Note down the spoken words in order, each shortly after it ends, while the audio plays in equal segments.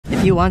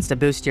if you want to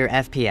boost your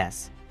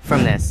FPS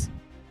from this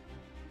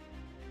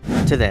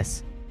to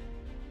this.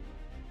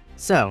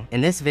 So, in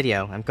this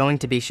video, I'm going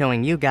to be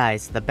showing you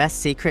guys the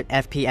best secret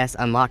FPS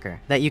unlocker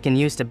that you can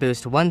use to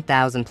boost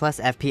 1000 plus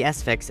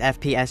FPS, fix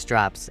FPS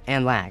drops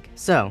and lag.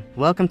 So,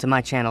 welcome to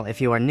my channel. If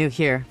you are new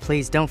here,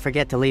 please don't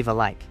forget to leave a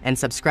like and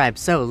subscribe.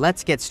 So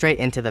let's get straight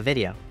into the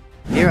video.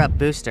 GearUp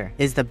Booster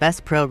is the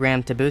best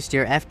program to boost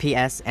your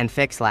FPS and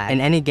fix lag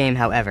in any game.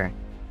 However,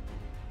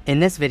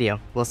 in this video,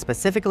 we'll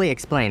specifically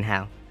explain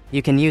how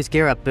you can use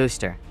GearUp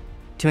Booster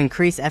to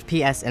increase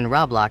FPS in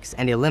Roblox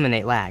and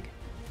eliminate lag.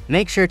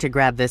 Make sure to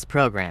grab this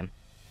program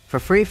for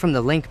free from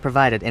the link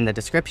provided in the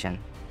description.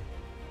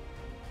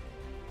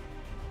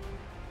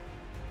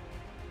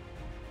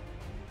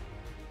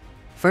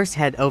 First,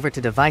 head over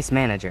to Device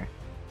Manager.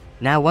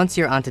 Now once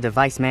you're onto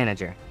Device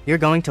Manager, you're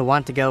going to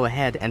want to go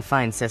ahead and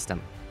find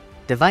System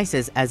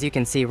Devices, as you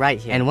can see right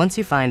here. And once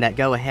you find that,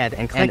 go ahead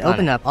and click and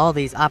open up all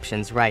these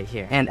options right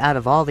here. And out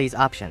of all these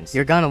options,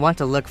 you're gonna want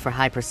to look for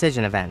High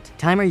Precision Event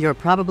Timer. You're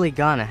probably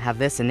gonna have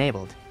this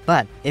enabled,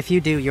 but if you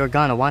do, you're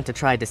gonna want to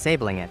try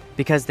disabling it,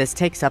 because this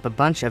takes up a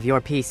bunch of your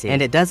PC and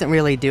it doesn't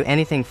really do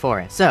anything for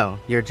it. So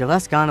you're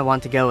just gonna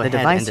want to go ahead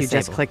and disable. The device, you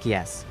just click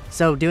yes.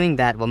 So doing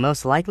that will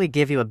most likely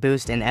give you a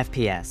boost in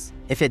FPS.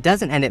 If it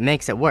doesn't and it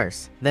makes it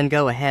worse, then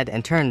go ahead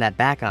and turn that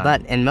back on.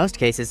 But in most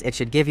cases, it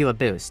should give you a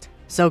boost.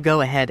 So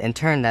go ahead and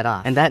turn that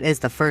off. And that is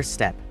the first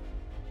step.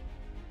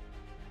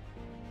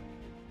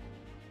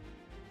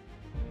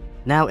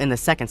 Now in the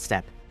second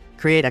step,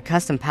 create a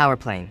custom power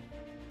plane.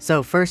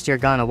 So first you're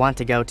gonna want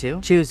to go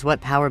to choose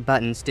what power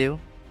buttons do,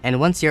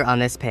 and once you're on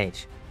this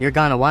page, you're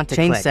gonna want to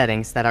change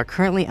settings that are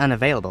currently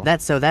unavailable.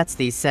 That's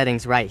these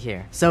settings right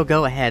here. So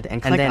go ahead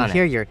and click on it. And then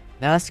here you're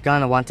just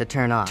gonna want to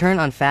turn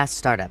on fast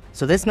startup.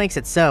 So this makes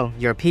it so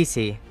your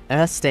PC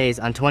stays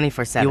on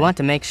 24/7. You want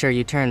to make sure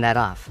you turn that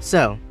off.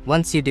 So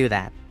once you do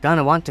that,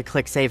 gonna want to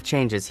click Save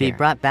Changes here. Be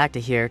brought back to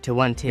here to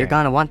one tier. You're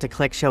gonna want to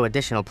click Show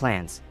Additional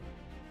Plans.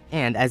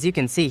 And as you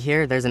can see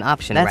here, there's an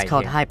option that's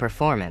called High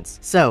Performance.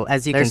 So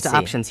as you can see, there's the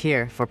options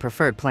here for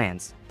preferred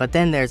plans. But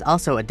then there's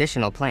also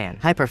additional plan,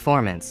 High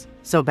Performance.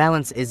 So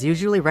balance is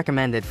usually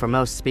recommended for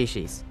most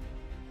species.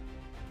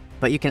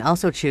 But you can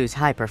also choose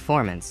High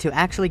Performance to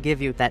actually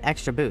give you that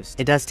extra boost.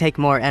 It does take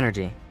more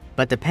energy,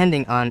 but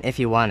depending on if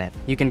you want it,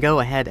 you can go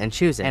ahead and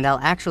choose it, and I'll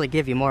actually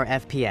give you more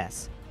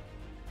FPS.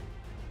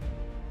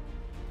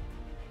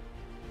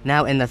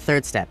 Now in the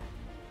third step,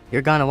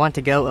 you're gonna want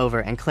to go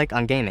over and click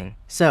on Gaming.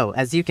 So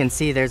as you can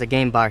see, there's a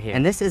game bar here,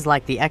 and this is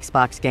like the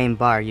Xbox game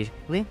bar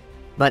usually.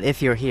 But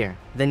if you're here,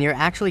 then you're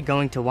actually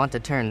going to want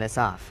to turn this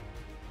off.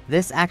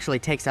 This actually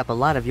takes up a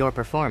lot of your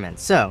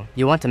performance, so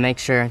you want to make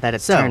sure that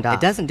it's turned off. It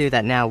doesn't do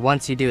that now.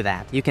 Once you do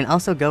that, you can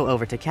also go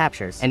over to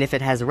Captures, and if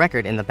it has a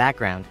record in the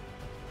background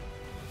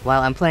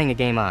while I'm playing a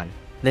game on,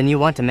 then you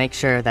want to make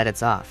sure that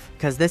it's off,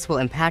 because this will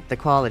impact the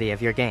quality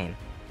of your game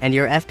and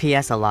your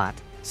FPS a lot.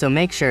 So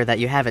make sure that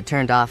you have it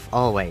turned off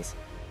always.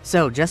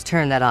 So just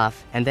turn that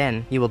off, and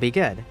then you will be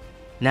good.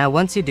 Now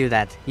once you do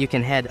that, you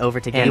can head over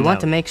to game mode. You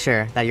want to make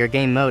sure that your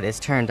game mode is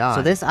turned on.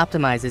 So this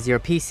optimizes your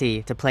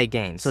PC to play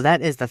games. So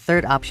that is the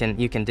third option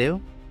you can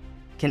do.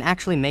 Can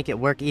actually make it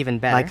work even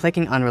better by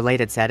clicking on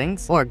Related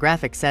Settings or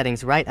Graphic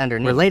Settings right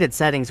underneath. Related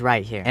Settings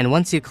right here. And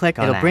once you click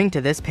on it'll bring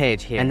to this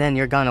page here. And then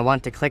you're gonna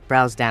want to click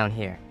Browse down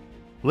here.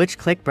 Which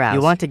click Browse,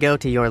 you want to go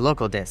to your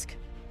local disk.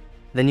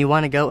 Then you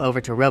want to go over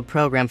to Rob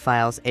Program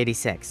Files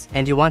 86,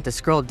 and you want to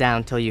scroll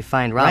down till you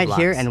find Roblox. Right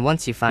here, and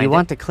once you find it, you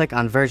want to click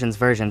on Versions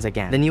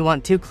again. Then you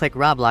want to click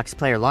Roblox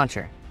Player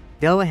Launcher.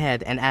 Go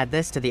ahead and add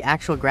this to the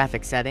actual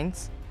graphic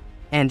settings,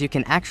 and you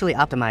can actually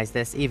optimize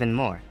this even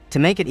more to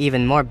make it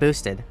even more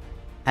boosted.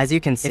 As you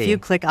can see, if you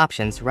click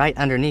Options right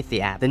underneath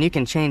the app, then you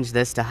can change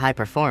this to High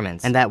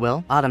Performance, and that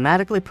will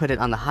automatically put it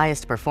on the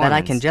highest performance that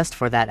I can just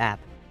for that app.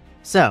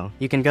 So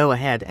you can go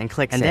ahead and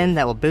click Save, and then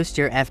that will boost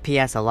your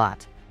FPS a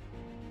lot.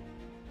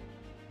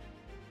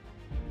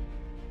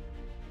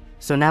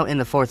 So now in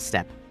the fourth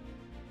step,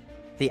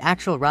 the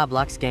actual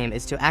Roblox game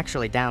is to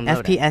actually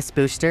download FPS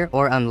Booster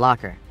or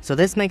Unlocker. So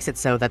this makes it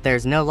so that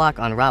there's no lock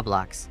on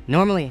Roblox.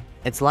 Normally,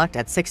 it's locked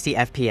at 60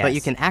 FPS, but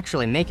you can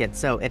actually make it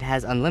so it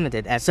has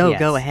unlimited FPS. So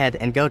go ahead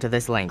and go to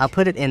this link. I'll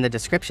put it in the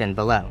description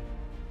below.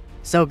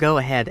 So go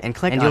ahead and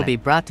click and you'll be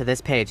brought to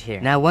this page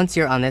here. Now once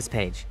you're on this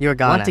page, you're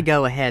gonna want to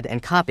go ahead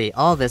and copy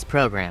all this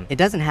program. It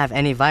doesn't have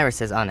any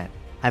viruses on it.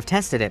 I've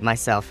tested it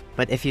myself,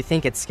 but if you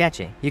think it's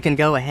sketchy, you can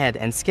go ahead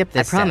and skip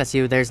this. I promise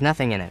you there's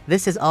nothing in it.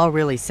 This is all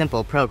really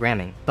simple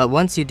programming, but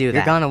once you do that,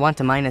 you're gonna want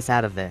to minus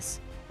out of this,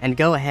 and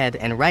go ahead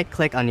and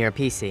right-click on your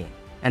PC,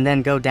 and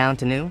then go down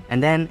to New,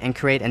 and then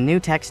create a new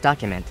text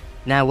document.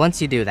 Now once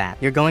you do that,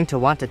 you're going to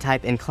want to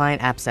type in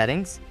Client App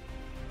Settings,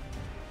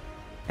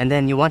 and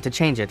then you want to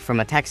change it from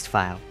a text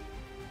file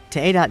to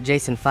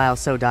a.json file.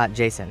 So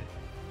 .json.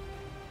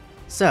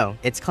 So,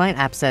 it's client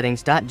app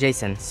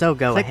settings.json, so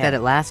go click ahead. That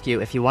it'll ask you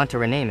if you want to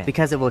rename it,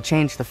 because it will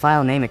change the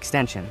file name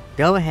extension.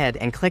 Go ahead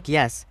and click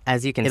yes,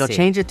 as you can see. It'll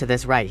change it to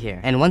this right here.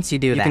 And once you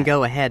do that, you can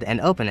go ahead and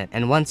open it,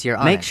 and once you're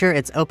on make sure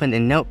it's opened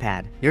in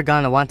Notepad. You're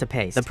gonna want to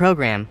paste the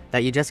program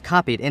that you just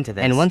copied into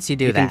this. And once you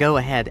do that, you can go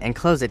ahead and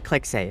close it,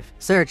 click save.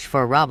 Search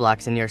for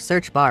Roblox in your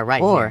search bar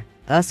right here. Or,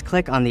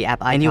 click on the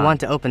app icon, and you want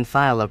to open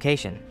file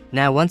location.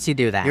 Now once you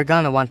do that, you're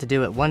gonna want to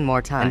do it one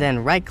more time, and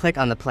then right click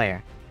on the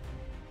player.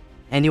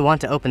 And you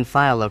want to open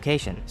file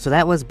location. So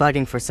that was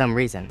bugging for some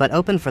reason, but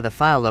open for the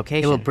file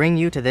location. It will bring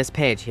you to this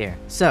page here.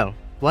 So,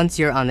 once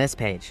you're on this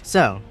page,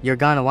 you're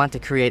gonna want to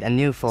create a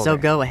new folder. So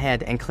go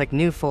ahead and click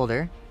new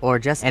folder, or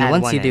just add one.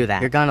 And once you do that,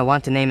 you're gonna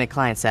want to name it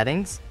client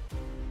settings.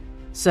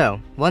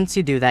 So, once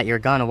you do that, you're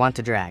gonna want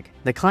to drag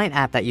the client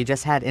app that you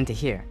just had into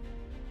here.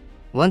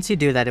 Once you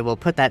do that, it will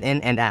put that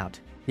in and out.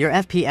 Your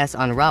FPS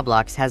on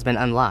Roblox has been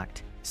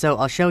unlocked. So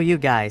I'll show you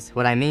guys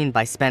what I mean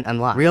by spent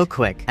unlocked real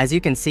quick. As you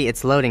can see,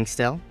 it's loading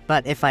still,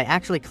 but if I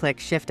actually click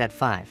shift at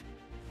 5,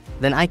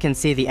 then I can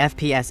see the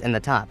FPS in the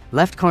top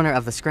left corner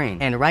of the screen,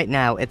 and right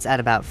now it's at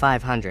about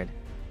 500.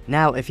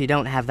 Now if you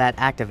don't have that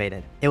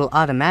activated, it will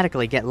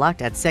automatically get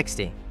locked at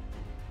 60.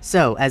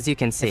 So as you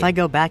can see, if I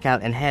go back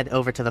out and head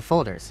over to the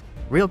folders,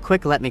 real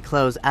quick, let me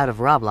close out of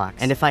Roblox,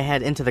 and if I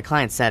head into the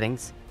client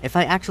settings, if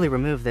I actually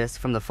remove this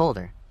from the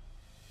folder,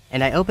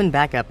 and I open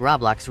back up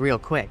Roblox real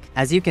quick,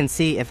 as you can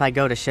see, if I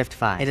go to shift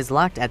 5, it is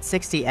locked at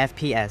 60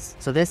 FPS,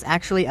 so this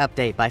actually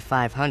update by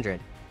 500.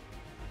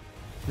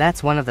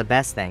 That's one of the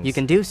best things you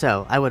can do,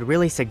 so I would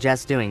really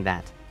suggest doing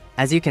that.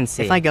 As you can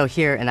see, if I go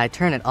here and I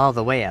turn it all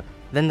the way up,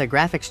 then the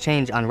graphics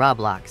change on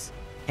Roblox,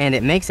 and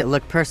it makes it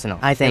look personal.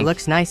 I think it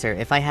looks nicer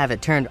if I have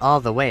it turned all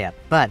the way up,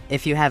 but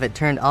if you have it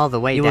turned all the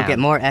way down, you will get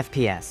more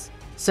FPS.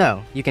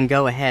 So, you can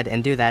go ahead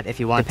and do that if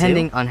you want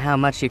depending on how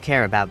much you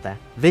care about the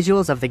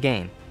visuals of the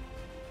game.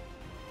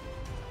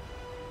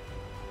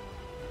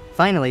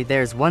 Finally,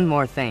 there's one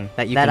more thing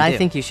that I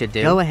think you should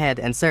do. Go ahead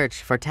and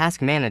search for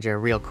Task Manager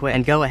real quick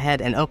and go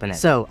ahead and open it.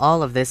 So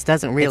all of this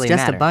doesn't really matter.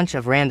 It's just a bunch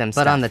of random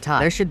stuff. But on the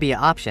top, there should be an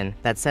option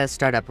that says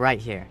Startup right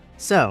here.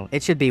 So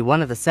it should be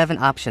one of the 7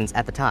 options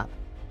at the top.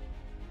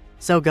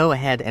 So go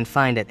ahead and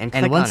find it and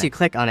click on it. And once you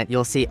click on it,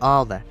 you'll see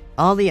all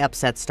the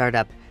upsets start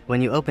up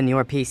when you open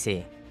your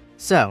PC.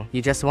 So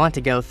you just want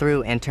to go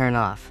through and turn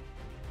off,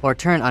 or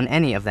turn on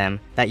any of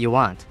them that you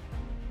want.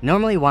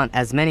 Normally want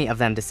as many of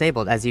them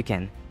disabled as you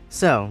can.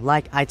 So,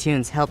 like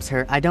iTunes helps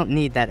her, I don't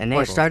need that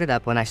enabled. Or start it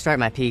up when I start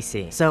my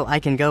PC. So I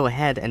can go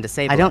ahead and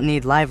disable it. I don't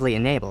need Lively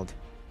enabled.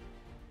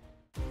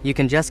 You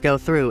can just go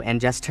through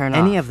and just turn off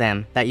any of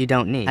them that you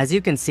don't need. As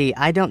you can see,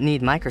 I don't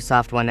need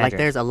Microsoft One Edge. Like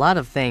there's a lot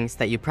of things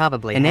that you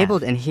probably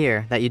enabled in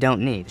here that you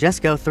don't need.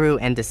 Just go through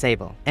and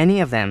disable any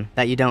of them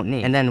that you don't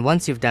need. And then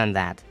once you've done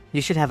that,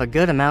 you should have a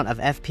good amount of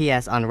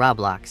FPS on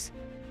Roblox.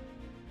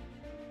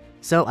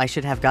 So I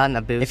should have gotten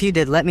a boost. If you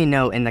did, let me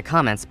know in the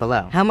comments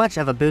below how much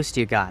of a boost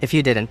you got. If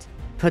you didn't,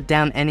 put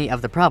down any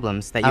of the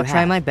problems that you have. I'll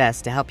try my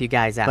best to help you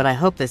guys out. But I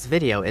hope this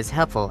video is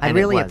helpful. I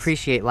really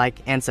appreciate like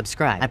and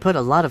subscribe. I put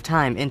a lot of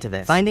time into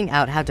this, finding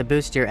out how to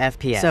boost your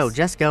FPS. So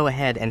just go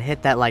ahead and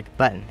hit that like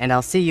button, and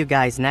I'll see you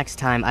guys next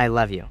time. I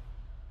love you.